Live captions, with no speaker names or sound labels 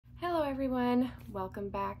everyone, welcome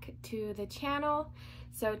back to the channel.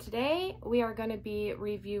 So today we are going to be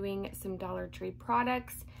reviewing some Dollar Tree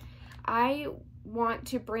products. I want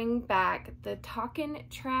to bring back the Talkin'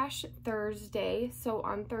 Trash Thursday. So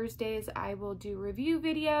on Thursdays I will do review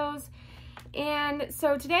videos, and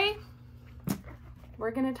so today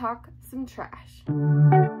we're going to talk some trash.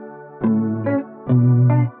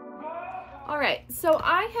 Alright, so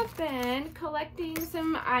I have been collecting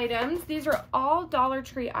some items. These are all Dollar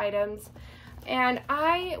Tree items, and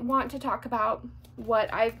I want to talk about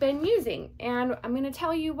what I've been using, and I'm going to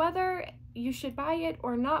tell you whether you should buy it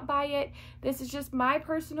or not buy it. This is just my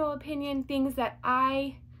personal opinion, things that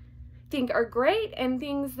I think are great and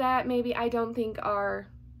things that maybe I don't think are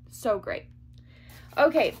so great.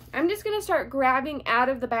 Okay, I'm just going to start grabbing out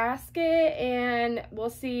of the basket and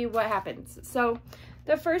we'll see what happens. So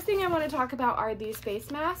the first thing I want to talk about are these face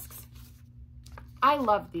masks. I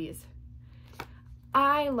love these.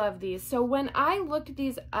 I love these. So when I looked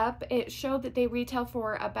these up, it showed that they retail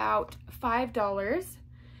for about $5.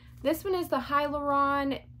 This one is the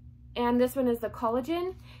hyaluron and this one is the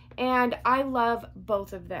collagen, and I love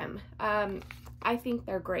both of them. I think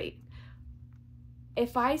they're great.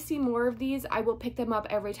 If I see more of these, I will pick them up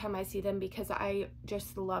every time I see them because I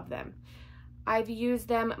just love them. I've used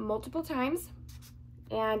them multiple times,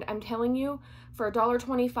 and I'm telling you, for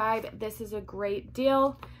 $1.25, this is a great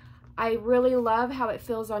deal. I really love how it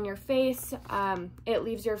feels on your face. It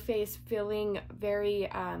leaves your face feeling very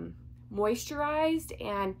moisturized,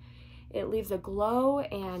 and it leaves a glow,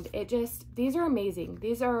 and these are amazing.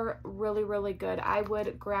 These are really, really good. I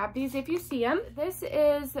would grab these if you see them. This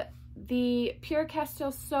is the Pure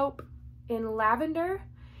Castile soap in lavender,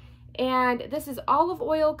 and this is olive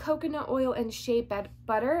oil, coconut oil, and shea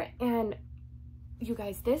butter. And you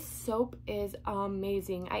guys, this soap is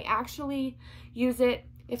amazing. I actually use it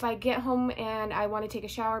if I get home and I want to take a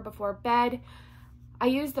shower before bed. I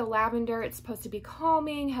use the lavender. It's supposed to be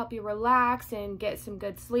calming, help you relax and get some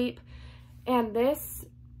good sleep. And this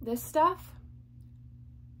stuff,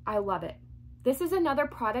 I love it. This is another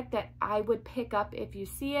product that I would pick up if you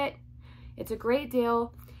see it. It's a great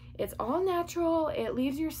deal. It's all natural. It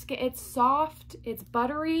leaves your skin, it's soft, it's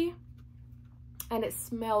buttery, and it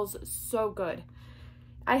smells so good.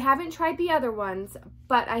 I haven't tried the other ones,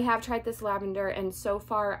 but I have tried this lavender, and so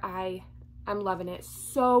far I'm loving it.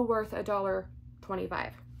 So worth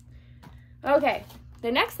 $1.25. Okay,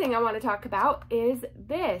 the next thing I want to talk about is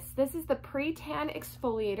this. This is the Pre-Tan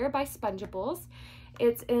Exfoliator by Spongeables.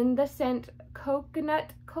 It's in the scent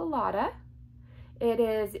Coconut Colada. It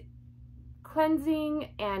is cleansing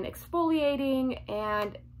and exfoliating,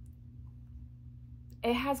 and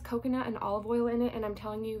it has coconut and olive oil in it, and I'm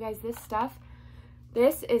telling you guys,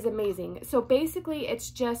 this is amazing. So basically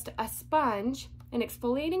it's just a sponge, an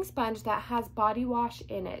exfoliating sponge that has body wash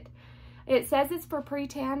in it. It says it's for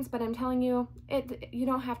pre-tans, but I'm telling you, you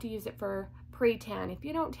don't have to use it for pre-tan. If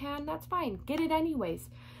you don't tan, that's fine. Get it anyways.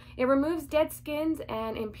 It removes dead skins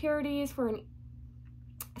and impurities for a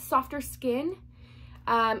softer skin.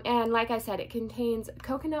 And like I said, it contains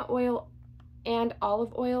coconut oil and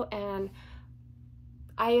olive oil, and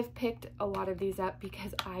I have picked a lot of these up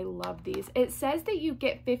because I love these. It says that you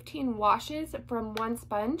get 15 washes from one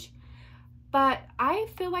sponge, but I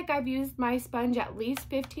feel like I've used my sponge at least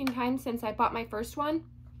 15 times since I bought my first one,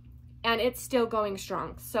 and it's still going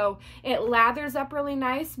strong. So it lathers up really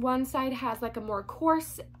nice. One side has like a more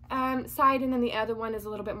coarse side, and then the other one is a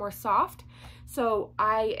little bit more soft. So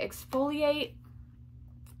I exfoliate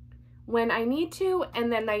when I need to,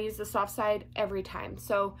 and then I use the soft side every time.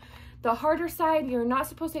 So the harder side, you're not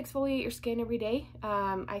supposed to exfoliate your skin every day.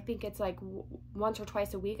 I think it's like once or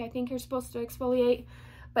twice a week I think you're supposed to exfoliate.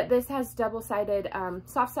 But this has double-sided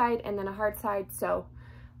soft side and then a hard side, so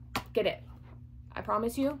get it. I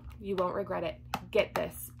promise you, you won't regret it. Get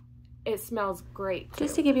this. It smells great too.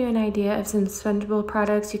 Just to give you an idea of some spongeable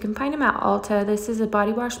products, you can find them at Ulta. This is a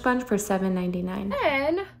body wash sponge for $7.99.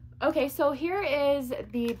 Then, okay, so here is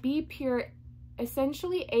the Be Pure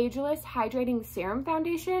Essentially Ageless Hydrating Serum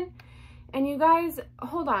Foundation. And you guys,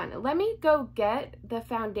 hold on, let me go get the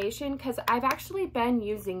foundation because I've actually been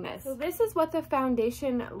using this. So this is what the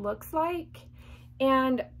foundation looks like,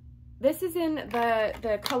 and this is in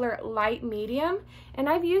the color light medium, and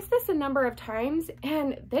I've used this a number of times,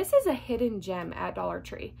 and this is a hidden gem at Dollar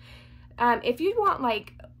Tree. If you want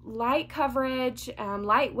like light coverage,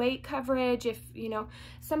 lightweight coverage, if you know,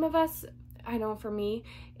 some of us, I know for me,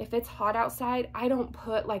 if it's hot outside, I don't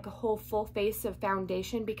put like a whole full face of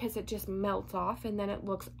foundation because it just melts off and then it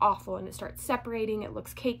looks awful and it starts separating, it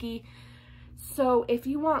looks cakey. So if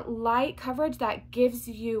you want light coverage that gives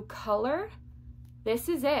you color, this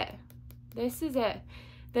is it. This is it.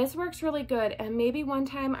 This works really good, and maybe one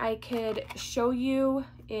time I could show you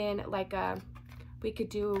in like we could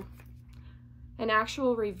do an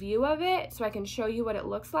actual review of it so I can show you what it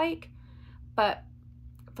looks like. But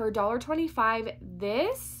for $1.25,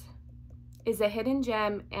 this is a hidden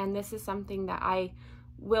gem, and this is something that I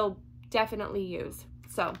will definitely use.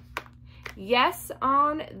 So yes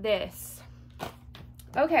on this.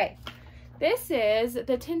 Okay, this is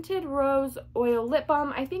the Tinted Rose Oil Lip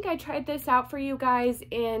Balm. I think I tried this out for you guys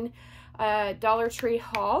in a Dollar Tree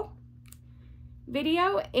haul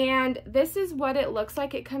video, and this is what it looks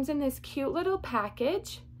like. It comes in this cute little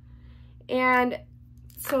package, and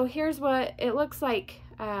so here's what it looks like.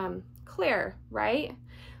 Clear, right?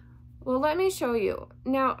 Well, let me show you.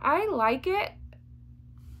 Now, I like it.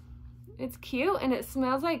 It's cute, and it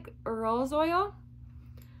smells like rose oil,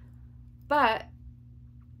 but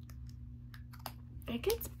it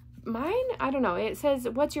gets mine, I don't know, it says,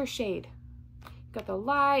 what's your shade? Got the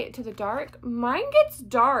light to the dark. Mine gets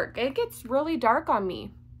dark. It gets really dark on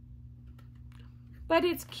me. But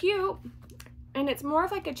it's cute, and it's more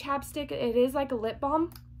of like a chapstick. It is like a lip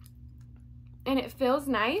balm, and it feels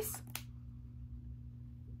nice.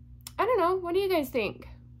 I don't know. What do you guys think?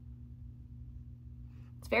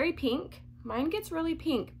 It's very pink. Mine gets really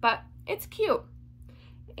pink, but it's cute.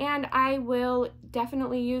 And I will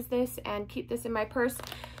definitely use this and keep this in my purse.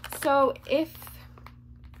 So if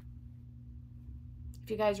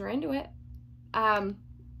you guys are into it,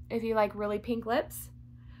 if you like really pink lips,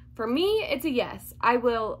 for me, it's a yes. I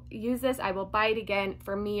will use this. I will buy it again.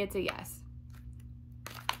 For me, it's a yes.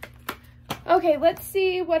 Okay, let's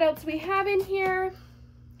see what else we have in here.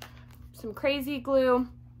 Some crazy glue.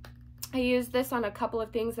 I used this on a couple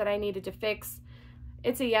of things that I needed to fix.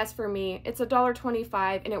 It's a yes for me. It's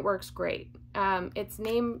 $1.25 and it works great. It's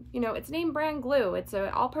name brand glue. It's an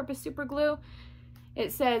all-purpose super glue.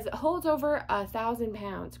 It says holds over 1,000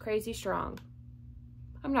 pounds, crazy strong.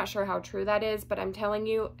 I'm not sure how true that is, but I'm telling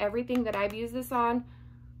you, everything that I've used this on,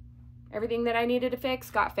 everything that I needed to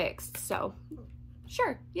fix got fixed. So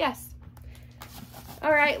sure, yes.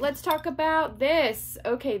 All right, let's talk about this.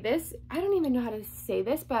 Okay, this, I don't even know how to say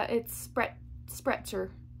this, but it's spretzer.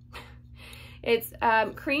 It's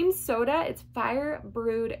cream soda. It's fire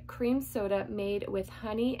brewed cream soda made with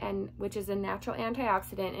honey, and which is a natural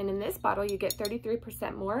antioxidant. And in this bottle, you get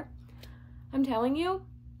 33% more. I'm telling you,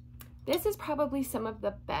 this is probably some of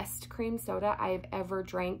the best cream soda I've ever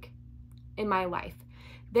drank in my life.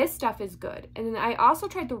 This stuff is good. And then I also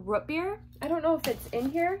tried the root beer. I don't know if it's in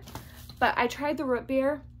here, but I tried the root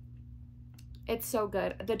beer. It's so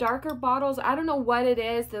good. The darker bottles, I don't know what it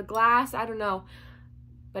is. The glass, I don't know,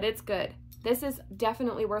 but it's good. This is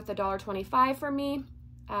definitely worth $1.25 for me.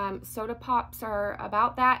 Soda pops are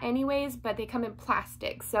about that anyways, but they come in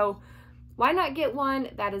plastic. So why not get one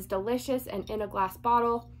that is delicious and in a glass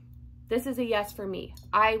bottle? This is a yes for me.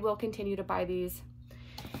 I will continue to buy these.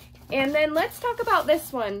 And then let's talk about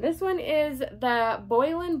this one. This one is the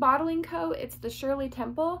Boylan Bottling Co. It's the Shirley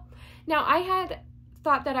Temple. Now, I had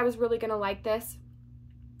thought that I was really gonna like this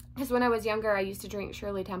because when I was younger, I used to drink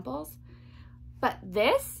Shirley Temples. But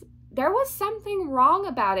this, there was something wrong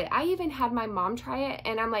about it. I even had my mom try it,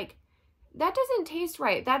 and I'm like, that doesn't taste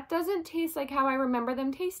right. That doesn't taste like how I remember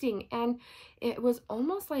them tasting. And it was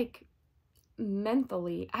almost like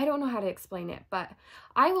mentally, I don't know how to explain it, but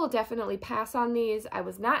I will definitely pass on these. I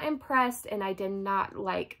was not impressed, and I did not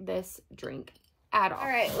like this drink at all. All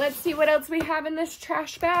right, let's see what else we have in this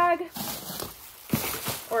trash bag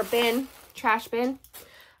or bin, trash bin.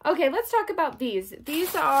 Okay, let's talk about these.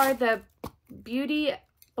 These are the Beauty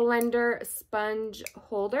Blender sponge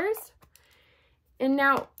holders. And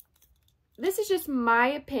now, this is just my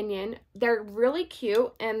opinion. They're really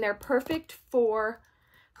cute, and they're perfect for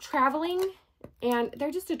traveling, and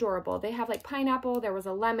they're just adorable. They have like pineapple, there was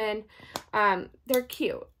a lemon. They're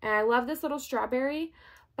cute, and I love this little strawberry.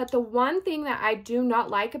 But the one thing that I do not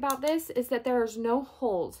like about this is that there's no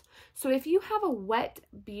holes. So if you have a wet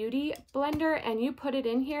beauty blender and you put it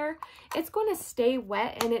in here, it's going to stay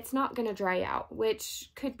wet and it's not going to dry out,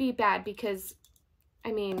 which could be bad because,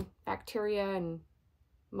 I mean, bacteria and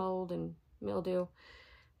mold and mildew,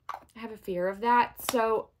 I have a fear of that.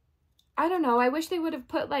 So I don't know. I wish they would have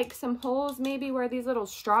put like some holes maybe where these little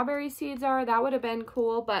strawberry seeds are. That would have been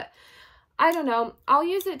cool, but I don't know. I'll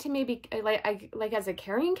use it to maybe like as a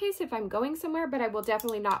carrying case if I'm going somewhere, but I will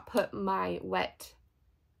definitely not put my wet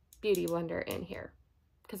beauty blender in here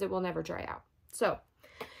because it will never dry out. So,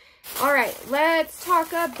 all right, let's talk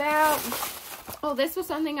about, oh, this was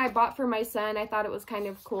something I bought for my son. I thought it was kind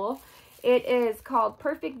of cool. It is called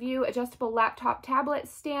Perfect View Adjustable Laptop Tablet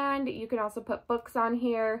Stand. You can also put books on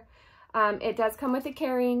here. It does come with a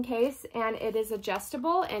carrying case, and it is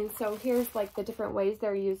adjustable. And so here's like the different ways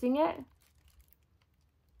they're using it.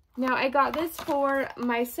 Now I got this for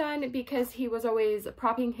my son because he was always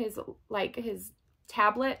propping his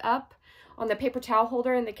tablet up on the paper towel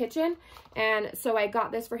holder in the kitchen. And so I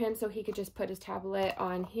got this for him so he could just put his tablet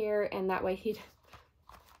on here, and that way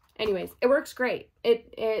anyways, it works great.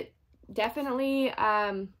 It definitely,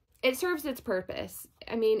 it serves its purpose.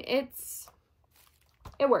 I mean, it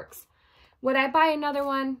works. Would I buy another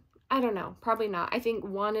one? I don't know. Probably not. I think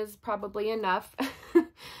one is probably enough.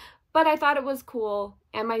 But I thought it was cool,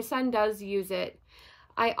 and my son does use it.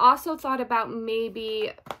 I also thought about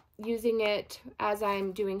maybe using it as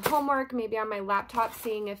I'm doing homework, maybe on my laptop,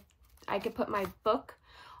 seeing if I could put my book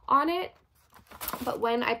on it. But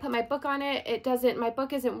when I put my book on it, it doesn't, my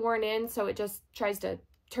book isn't worn in, so it just tries to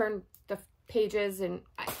turn the pages, and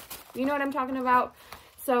you know what I'm talking about.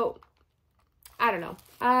 So I don't know.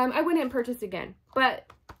 I wouldn't purchase again, but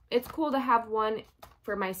it's cool to have one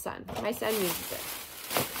for my son. My son uses it.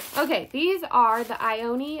 Okay, these are the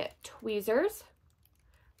Ioni tweezers.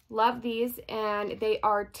 Love these, and they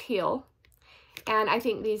are teal. And I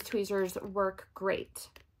think these tweezers work great.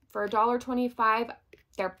 For $1.25,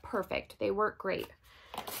 they're perfect. They work great.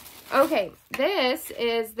 Okay, this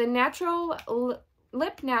is the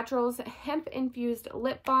Lip Naturals Hemp Infused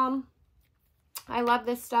Lip Balm. I love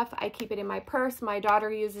this stuff. I keep it in my purse. My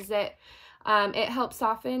daughter uses it. It helps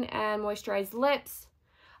soften and moisturize lips.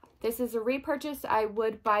 This is a repurchase. I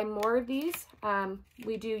would buy more of these.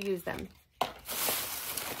 We do use them.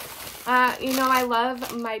 You know, I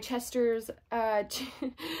love my Chester's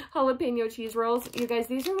jalapeno cheese rolls. You guys,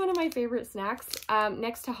 these are one of my favorite snacks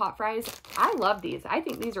next to hot fries. I love these. I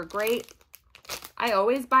think these are great. I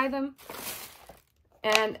always buy them.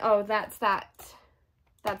 And, oh, that's that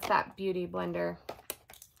beauty blender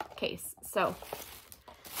case. So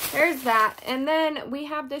there's that. And then we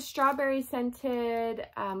have this strawberry scented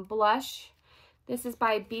blush. This is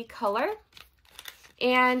by B Color.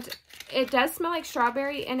 And it does smell like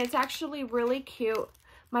strawberry, and it's actually really cute.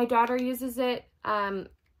 My daughter uses it. I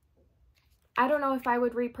don't know if I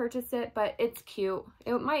would repurchase it, but it's cute.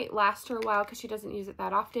 It might last her a while because she doesn't use it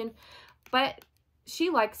that often, but she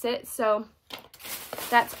likes it, so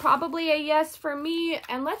that's probably a yes for me.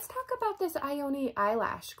 And let's talk about this Ioni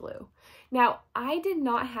eyelash glue. Now, I did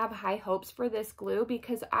not have high hopes for this glue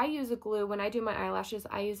because I use a glue, when I do my eyelashes,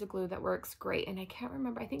 I use a glue that works great. And I can't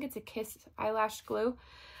remember, I think it's a Kiss eyelash glue.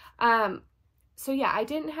 So yeah, I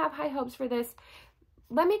didn't have high hopes for this.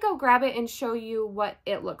 Let me go grab it and show you what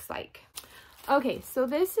it looks like. Okay, so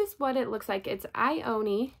this is what it looks like. It's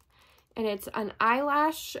Ioni, and it's an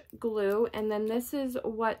eyelash glue. And then this is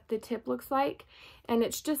what the tip looks like. And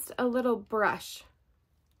it's just a little brush.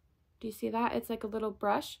 Do you see that? It's like a little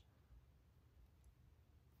brush.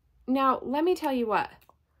 Now, let me tell you what.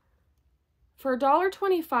 For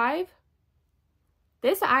 $1.25,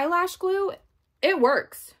 this eyelash glue, it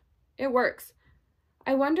works. It works.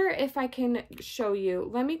 I wonder if I can show you.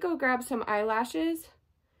 Let me go grab some eyelashes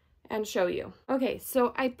and show you. Okay,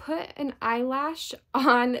 so I put an eyelash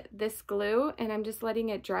on this glue, and I'm just letting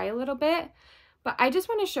it dry a little bit. But I just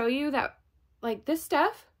want to show you that, like, this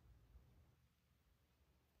stuff,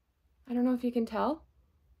 I don't know if you can tell.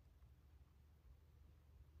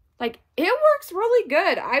 Like, it works really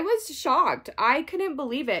good. I was shocked. I couldn't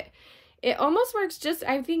believe it. It almost works just,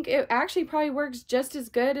 I think it actually probably works just as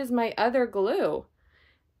good as my other glue.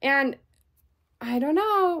 And I don't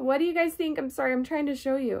know. What do you guys think? I'm sorry, I'm trying to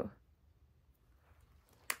show you.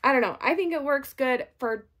 I don't know. I think it works good.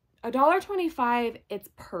 For $1.25, it's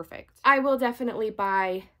perfect. I will definitely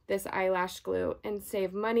buy this eyelash glue and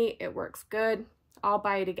save money. It works good. I'll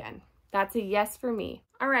buy it again. That's a yes for me.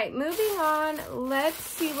 All right, moving on. Let's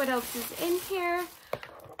see what else is in here.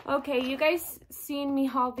 Okay, you guys seen me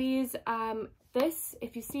haul these. This,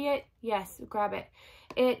 if you see it, yes, grab it.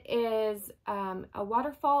 It is a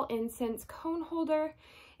waterfall incense cone holder,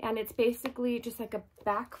 and it's basically just like a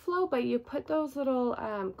backflow, but you put those little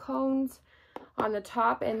cones on the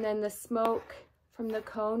top, and then the smoke from the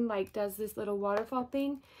cone like does this little waterfall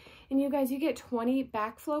thing. And you guys, you get 20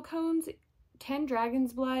 backflow cones, 10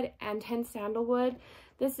 dragon's blood, and 10 sandalwood.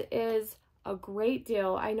 This is a great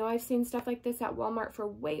deal. I know I've seen stuff like this at Walmart for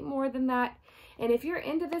way more than that. And if you're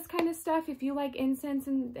into this kind of stuff, if you like incense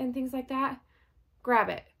and things like that, grab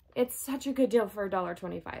it. It's such a good deal for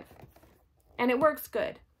 $1.25. And it works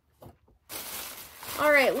good.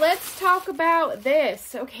 All right, let's talk about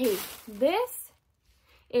this. Okay, this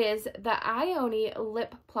is the Ioni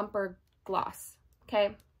Lip Plumper Gloss.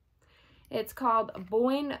 Okay. It's called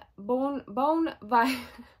Bon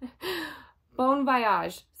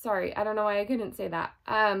Voyage. Sorry, I don't know why I couldn't say that.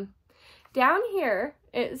 down here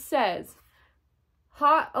it says,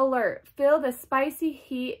 hot alert, feel the spicy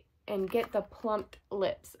heat and get the plumped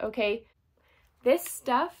lips, okay? This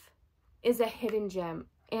stuff is a hidden gem,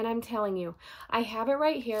 and I'm telling you, I have it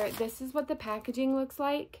right here. This is what the packaging looks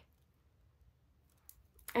like,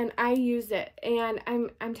 and I use it, and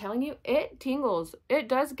I'm telling you, it tingles. It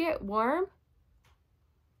does get warm,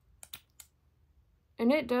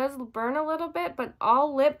 and it does burn a little bit, but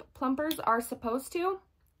all lip plumpers are supposed to.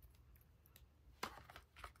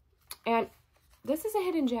 And this is a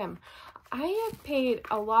hidden gem. I have paid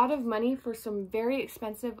a lot of money for some very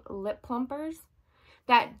expensive lip plumpers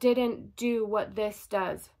that didn't do what this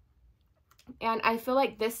does. And I feel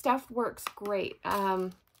like this stuff works great. I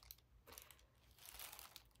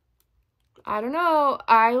don't know.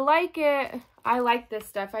 I like it. I like this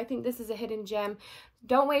stuff. I think this is a hidden gem.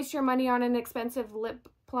 Don't waste your money on an expensive lip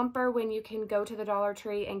plumper when you can go to the Dollar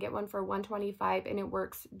Tree and get one for $1.25 and it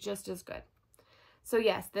works just as good. So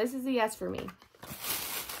yes, this is a yes for me.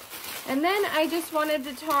 And then I just wanted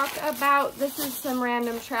to talk about, this is some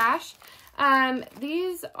random trash.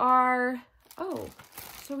 These are, oh,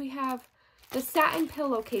 so we have the satin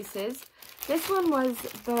pillowcases. This one was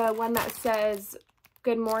the one that says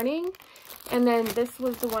good morning. And then this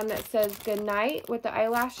was the one that says good night with the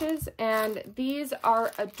eyelashes. And these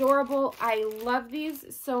are adorable. I love these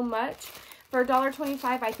so much. For $1.25,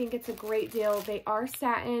 I think it's a great deal. They are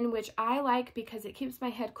satin, which I like because it keeps my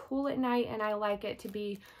head cool at night, and I like it to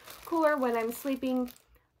be cooler when I'm sleeping.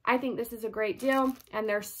 I think this is a great deal, and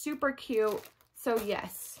they're super cute, so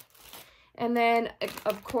yes. And then,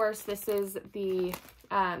 of course, this is the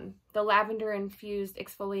lavender-infused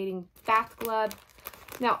exfoliating bath glove.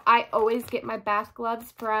 Now, I always get my bath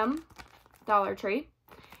gloves from Dollar Tree,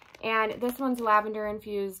 and this one's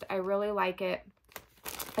lavender-infused. I really like it.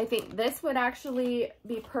 I think this would actually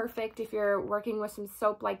be perfect if you're working with some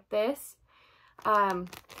soap like this.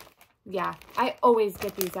 Yeah, I always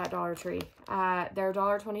get these at Dollar Tree. They're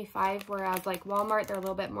 $1.25, whereas like Walmart, they're a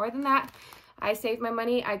little bit more than that. I save my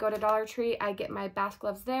money. I go to Dollar Tree. I get my bath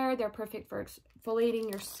gloves there. They're perfect for exfoliating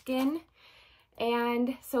your skin.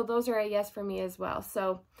 And so those are a yes for me as well.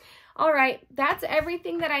 So, all right, that's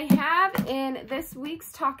everything that I have in this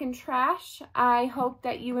week's Talkin' Trash. I hope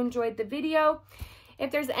that you enjoyed the video. If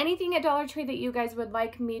there's anything at Dollar Tree that you guys would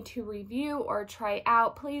like me to review or try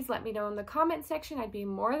out, please let me know in the comment section. I'd be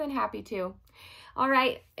more than happy to. All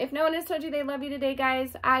right, if no one has told you they love you today,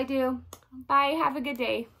 guys, I do. Bye, have a good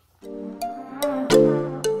day.